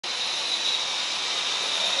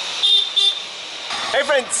Hey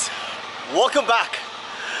friends, welcome back.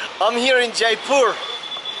 I'm here in Jaipur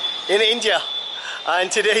in India, and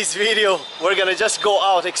today's video we're gonna just go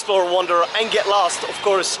out, explore, wander and get lost, of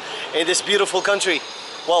course, in this beautiful country.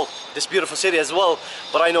 Well, this beautiful city as well,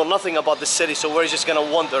 but I know nothing about this city, so we're just gonna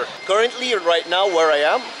wander. Currently, right now, where I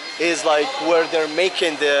am is like where they're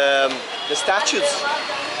making the statues.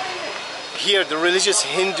 Here, the religious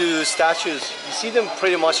Hindu statues. You see them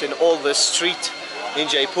pretty much in all the street in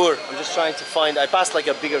Jaipur. I'm just trying to find, I passed like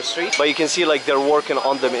a bigger street, but you can see like they're working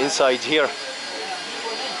on them inside here.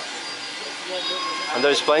 And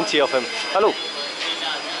there's plenty of them. Hello.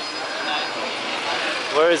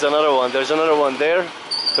 Where is another one? There's another one there.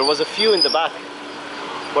 There was a few in the back.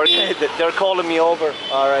 They're calling me over.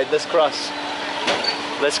 All right, let's cross.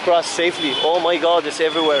 Let's cross safely. Oh my God, it's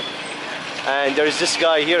everywhere. And there's this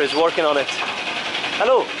guy here is working on it.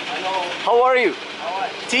 Hello. Hello. How are you? How are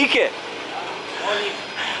you? Tike. Polish.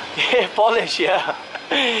 Yeah, polish, yeah.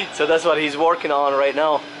 So that's what he's working on right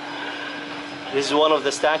now. This is one of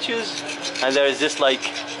the statues, and there's just like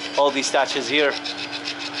all these statues here.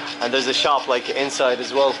 And there's a shop like inside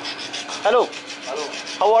as well. Hello. Hello.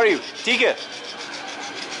 How are you? Tike.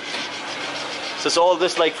 So it's all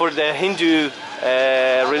this like for the Hindu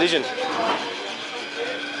religion.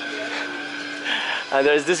 And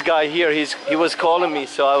there's this guy here, he was calling me,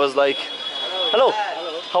 so I was like, hello,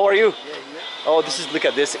 how are you? Oh, look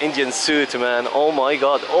at this Indian suit, man. Oh my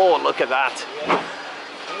God, oh, look at that.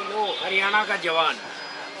 Haryana ka Jawan.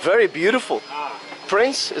 Very beautiful.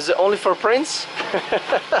 Prince, is it only for Prince?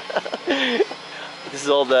 This is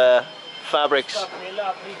all the fabrics.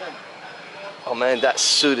 Oh man, that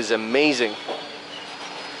suit is amazing.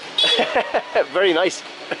 Very nice.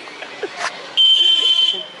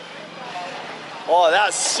 Oh,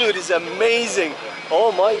 that suit is amazing.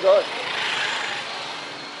 Oh my God.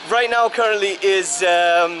 Right now currently is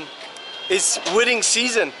wedding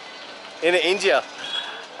season in India.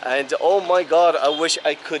 And oh my God, I wish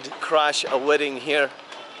I could crash a wedding here.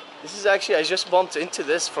 This is actually, I just bumped into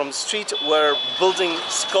this from the street where building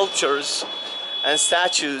sculptures and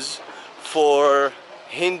statues for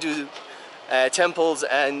Hindu temples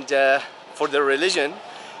and for their religion.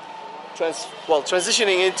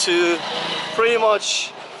 Transitioning into pretty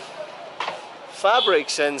much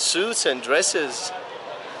fabrics and suits and dresses.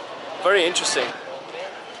 Very interesting.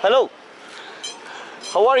 Hello.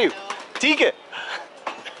 How are you? Tike.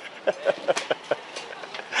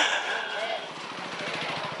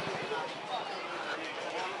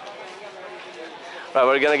 Right,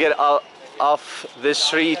 we're gonna get out off this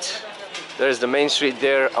street. There's the main street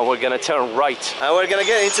there, and we're gonna turn right. And we're gonna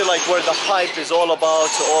get into like where the hype is all about,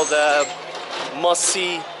 all the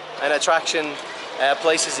must-see and attraction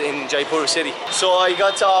places in Jaipur city. So I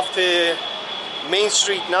got off the main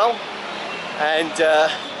street now, and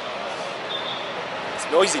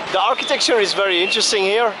it's noisy. The architecture is very interesting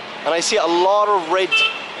here, and I see a lot of red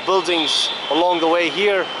buildings along the way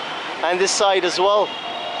here, and this side as well.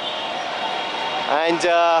 And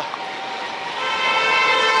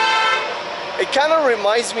it kind of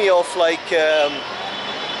reminds me of like,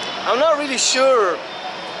 I'm not really sure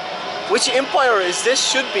which empire is this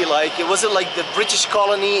should be like. Was it like the British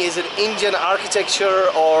colony? Is it Indian architecture,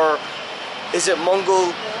 or is it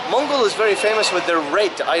Mongol? Mongol is very famous with their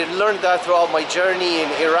red. I learned that throughout my journey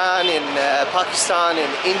in Iran, in Pakistan,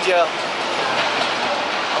 in India.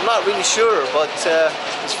 I'm not really sure, but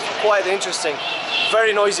it's quite interesting.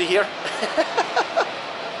 Very noisy here.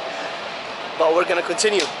 But we're gonna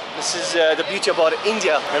continue. This is the beauty about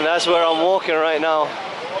India, and that's where I'm walking right now.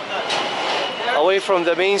 Away from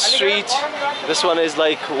the main street. This one is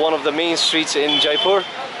like one of the main streets in Jaipur,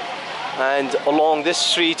 and along this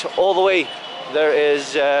street all the way there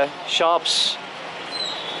is shops,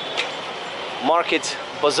 market,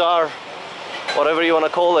 bazaar, whatever you want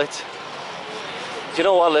to call it. You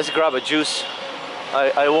know what, let's grab a juice.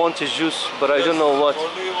 I want a juice, but I don't know what.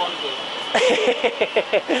 What do you want?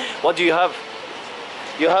 What do you have?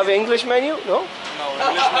 You have English menu? No? No,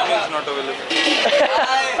 English menu is not available.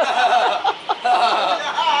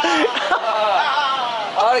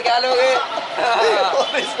 और क्या लोगे?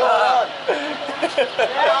 What is going on?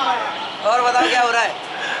 और बताओ क्या हो रहा है?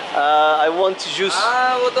 I want juice.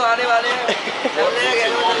 हाँ वो तो आने वाले हैं. चलने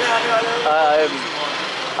आने वाले हैं.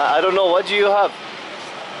 I don't know. What do you have?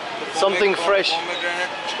 Something fresh. Pomegranate,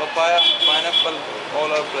 papaya, pineapple,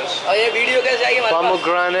 all are fresh. और ये वीडियो कैसे आएगी हमारे पास?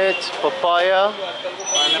 Pomegranate, papaya,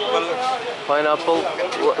 Pineapple. pineapple.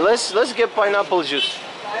 Let's get pineapple juice.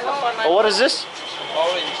 Oh, what is this?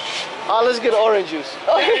 Orange. let's get orange juice.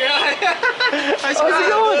 How's it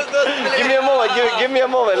going? Give me a moment. Give me a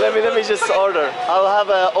moment. Let me just order. I'll have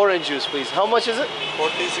orange juice, please. How much is it?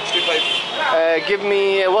 40, 65. Give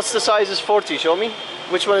me. What's the size? Is 40? Show me.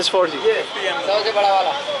 Which one is 40? 50 ml. 250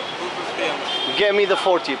 ml. Get me the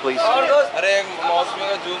 40, please. अरे एक मौसमी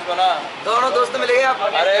का juice बना दोनों दोस्त मिल गए आप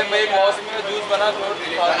अरे मैं एक मौसमी का जूस बना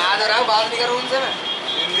बना दो रहा हूँ बात नहीं करूँ उनसे मैं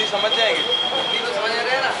हिंदी समझ जाएंगे हिंदी तो समझ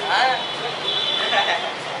रहे हैं ना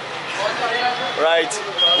Right,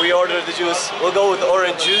 we ordered the juice. We'll go with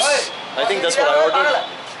orange juice. I think that's what I ordered.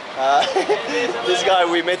 This guy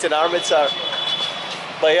we met in Armitsar.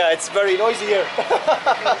 But yeah, it's very noisy here.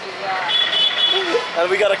 And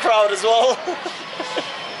we got a crowd as well.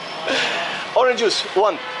 Orange juice,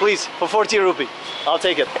 one, please, for 40 rupee. I'll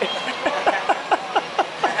take it.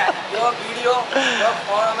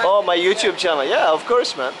 Oh, my YouTube channel. Yeah, of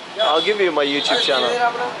course, man. I'll give you my YouTube channel.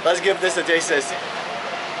 Let's give this a taste test.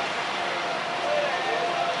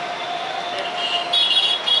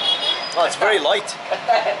 Oh, it's very light.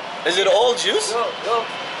 Is it all juice? What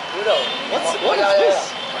is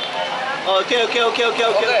this? Oh, okay. No,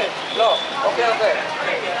 okay.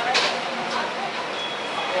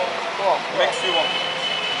 Mix you want.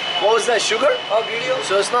 What was that, sugar? Oh, video.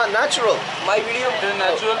 So it's not natural. My video. It is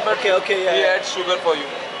natural, but Okay, yeah, we yeah. add sugar for you.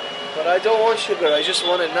 But I don't want sugar, I just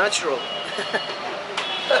want it natural.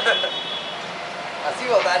 हंसी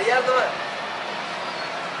बहुत आ रही है यार तुम्हें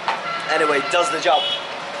Anyway, it does the job.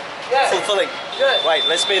 Yeah. Fulfilling. Good. Right,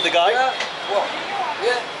 let's pay the guy. Yeah. Whoa.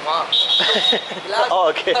 Yeah. वहाँ. Glass. Oh,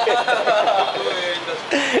 okay.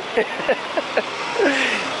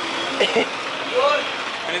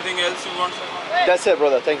 Anything else you want, sir? That's it,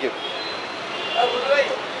 brother. Thank you.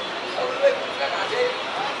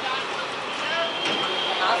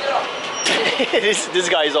 this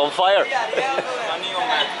guy is on fire. Funny or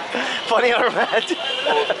mad? Funny or mad?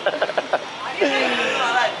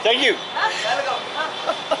 Thank you.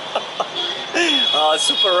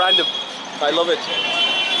 Super random. I love it.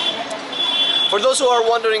 For those who are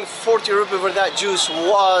wondering, 40 rupee for that juice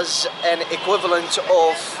was an equivalent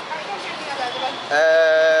of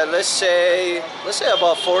let's say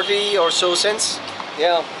about 40 or so cents.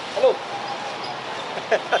 Yeah. Hello.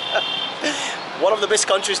 One of the best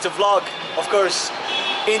countries to vlog, of course.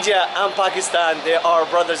 India and Pakistan, they are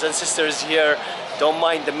brothers and sisters here. Don't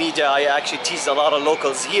mind the media. I actually tease a lot of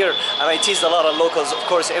locals here, and I tease a lot of locals, of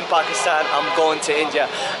course, in Pakistan. I'm going to India,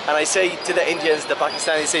 and I say to the Indians, the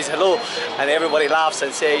Pakistani says hello, and everybody laughs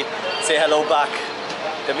and say hello back.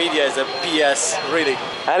 The media is a BS, really.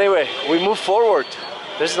 Anyway, we move forward.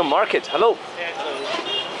 There's the market. Hello.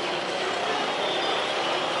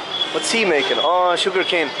 What's he making? Oh, sugar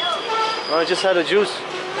cane. Oh, I just had a juice.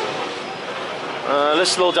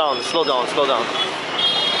 Let's slow down.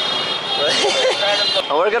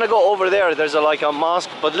 And we're gonna go over there. There's like a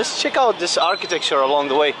mosque, but let's check out this architecture along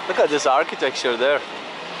the way. Look at this architecture there.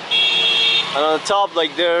 And on the top,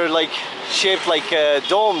 like they're like shaped like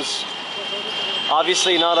domes.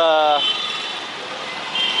 Obviously not a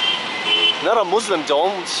Muslim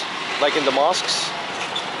domes like in the mosques,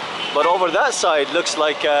 but over that side looks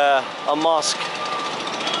like a mosque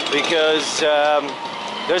because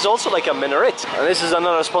there's also like a minaret. And this is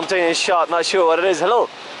another spontaneous shot, not sure what it is. Hello.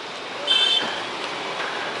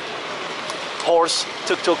 Horse,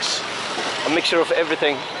 tuk-tuks, a mixture of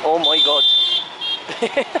everything. Oh my god.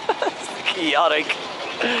 Chaotic.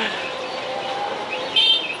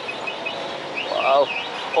 Wow.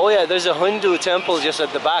 Oh yeah, there's a Hindu temple just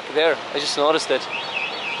at the back there. I just noticed it.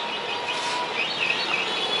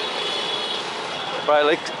 Right,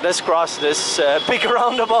 let's cross this big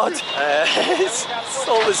roundabout. It's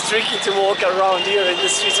always tricky to walk around here in the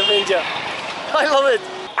streets of India. I love it.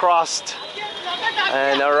 Crossed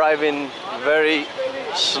and arriving very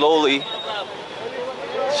slowly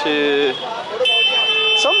to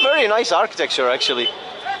some very nice architecture actually.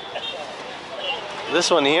 This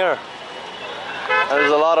one here.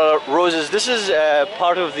 There's a lot of roses. This is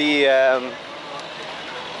part of the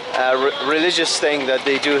religious thing that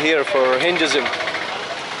they do here for Hinduism.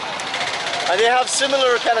 And they have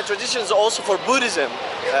similar kind of traditions also for Buddhism.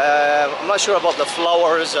 I'm not sure about the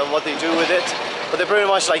flowers and what they do with it, but they pretty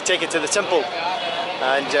much like take it to the temple.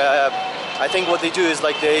 And I think what they do is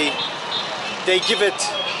like they give it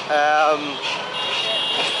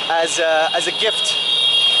as a gift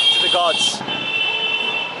to the gods.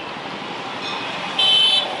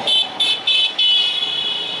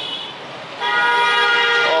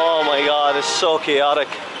 Oh my god, it's so chaotic.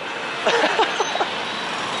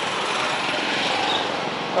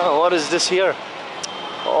 Oh, what is this here?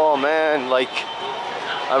 Oh man, like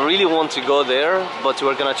I really want to go there, but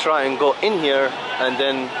we're gonna try and go in here and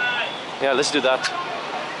then Yeah, let's do that.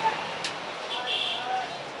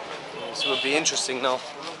 This would be interesting now.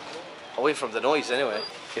 Away from the noise anyway.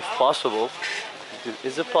 If possible.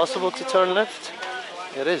 Is it possible to turn left?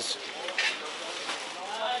 It is.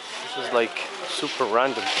 This is like super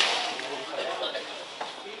random.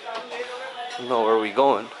 I don't know where we're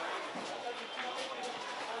going.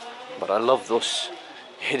 But I love those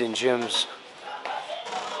hidden gems.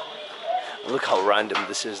 Look how random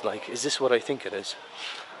this is. Like, is this what I think it is?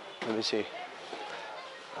 Let me see.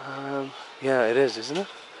 Yeah, it is, isn't it?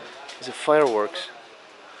 Is it fireworks?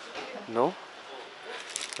 No?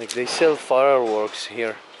 Like they sell fireworks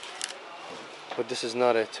here. But this is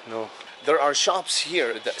not it, no. There are shops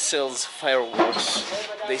here that sells fireworks.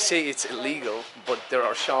 They say it's illegal, but there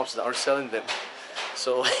are shops that are selling them.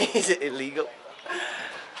 So is it illegal?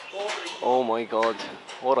 Oh my god,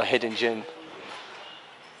 what a hidden gem.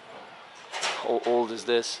 How old is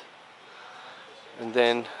this? And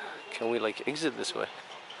then, can we like exit this way?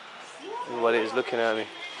 Everybody is looking at me.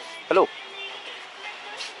 Hello?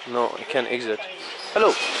 No, I can't exit.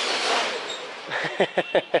 Hello?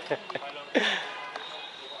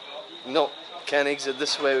 No, can't exit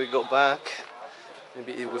this way. We go back.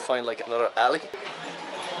 Maybe we find like another alley.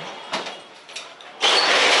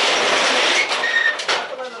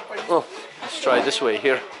 Oh, let's try this way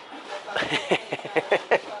here.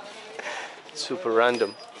 Super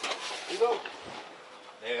random.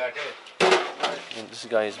 And this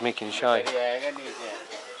guy is making chai.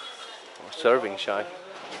 Or serving chai.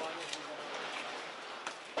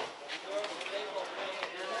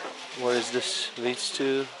 Where is this leads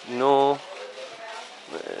to? No.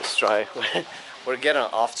 Let's try. We're getting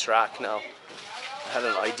off track now. I had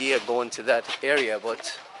an idea going to that area,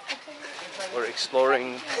 but we're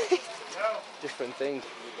exploring different things.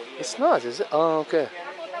 It's not, is it? Oh, okay.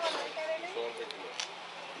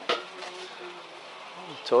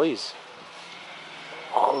 Toys.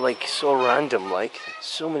 Oh, like so random, like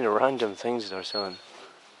so many random things they're selling.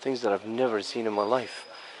 Things that I've never seen in my life.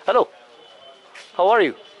 Hello. How are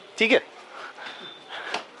you? Tika.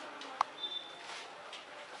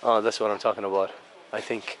 Oh, that's what I'm talking about. I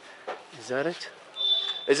think. Is that it?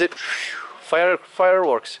 Is it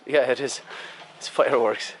fireworks? Yeah, it is. It's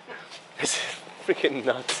fireworks. It's freaking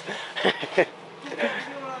nuts.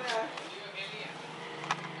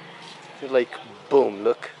 Like, boom,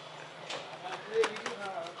 look.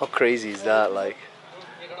 How crazy is that? Like,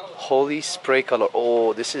 holy spray color.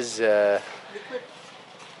 Oh, this is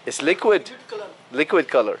it's liquid. Liquid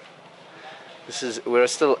color. This is, we're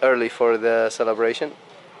still early for the celebration.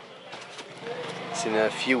 It's in a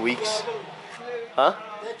few weeks. Huh?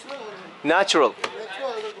 Natural.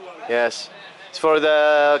 Yes. It's for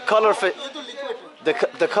the color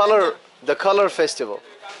the color festival.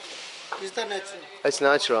 It's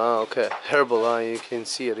natural. Oh, okay. Herbal. You can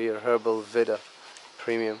see it here. Herbal Veda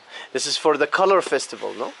Premium. This is for the color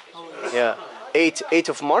festival, no? Yeah. 8th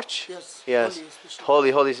of March. Yes. Yes.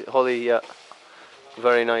 Holy. Yeah.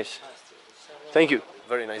 Very nice. Thank you.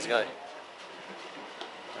 Very nice guy.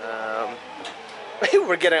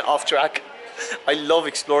 We're getting off track. I love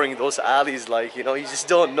exploring those alleys, like, you know, you just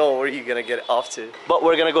don't know where you're gonna get off to. But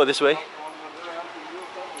we're gonna go this way.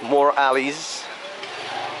 More alleys.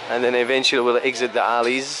 And then eventually we'll exit the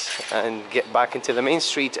alleys and get back into the main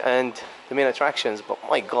street and the main attractions. But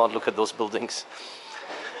my god, look at those buildings.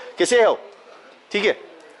 Kaise ho? Theek hai?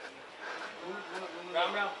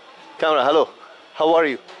 Camera, hello. How are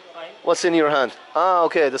you? Fine. What's in your hand? Ah,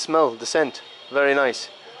 okay, the smell, the scent. Very nice.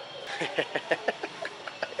 I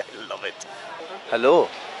love it. Hello.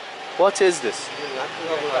 What is this?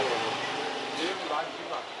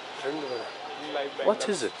 What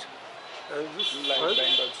is it?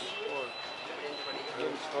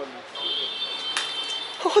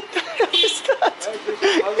 What the hell is that?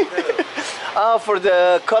 Ah, for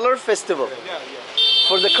the color festival.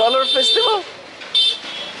 For the color festival?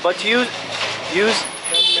 But you use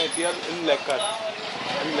material in lacquer.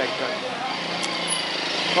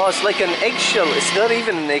 Oh, it's like an eggshell. It's not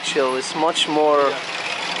even an eggshell. It's much more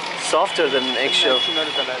softer than an eggshell.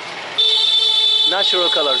 Natural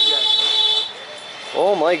colors.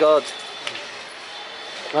 Oh my god.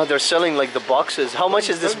 Oh, they're selling like the boxes. How much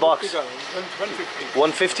is this box? 150.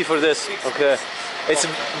 150 for this. Okay. It's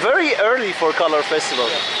very early for Color Festival.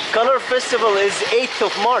 Color Festival is 8th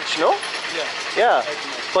of March, no? Yeah.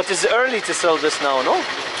 But it's early to sell this now, no?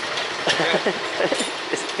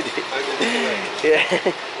 Yeah.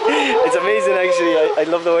 It's amazing actually. I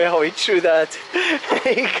love the way how he threw that.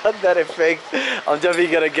 He got that effect. I'm definitely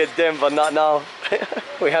gonna get them, but not now.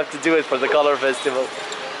 We have to do it for the Color Festival.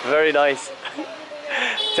 Very nice.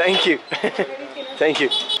 Thank you. Thank you.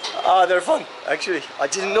 Ah, they're fun, actually. I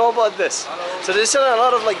didn't know about this. So there's still a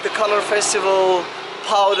lot of like the color festival,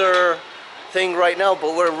 powder thing right now,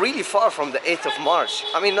 but we're really far from the 8th of March.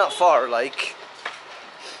 I mean, not far, like...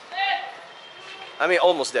 I mean,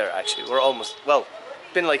 almost there, actually. We're almost, well,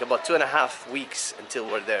 been like about 2.5 weeks until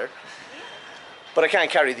we're there. But I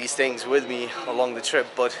can't carry these things with me along the trip,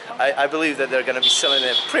 but I believe that they're gonna be selling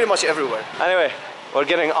it pretty much everywhere. Anyway, we're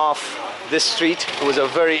getting off this street. It was a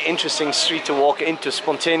very interesting street to walk into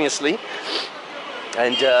spontaneously.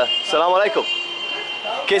 And Assalamu alaikum.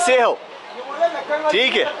 Kaise ho?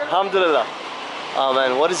 Theek hai, alhamdulillah. Oh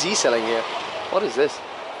man, what is he selling here? What is this?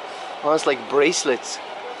 Oh, it's like bracelets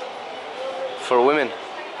for women.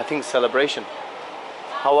 I think celebration.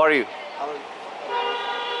 How are you?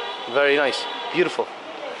 Very nice, beautiful.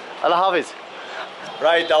 Allah Hafiz.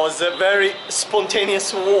 Right, that was a very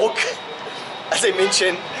spontaneous walk. As I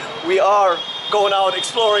mentioned, we are going out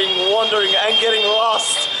exploring, wandering and getting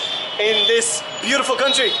lost in this beautiful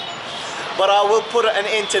country. But I will put an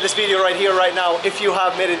end to this video right here, right now. If you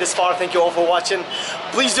have made it this far, thank you all for watching.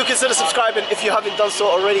 Please do consider subscribing if you haven't done so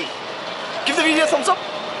already. Give the video a thumbs up,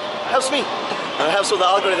 it helps me and it helps with the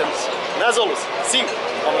algorithms. And as always, see you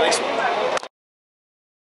on the next one.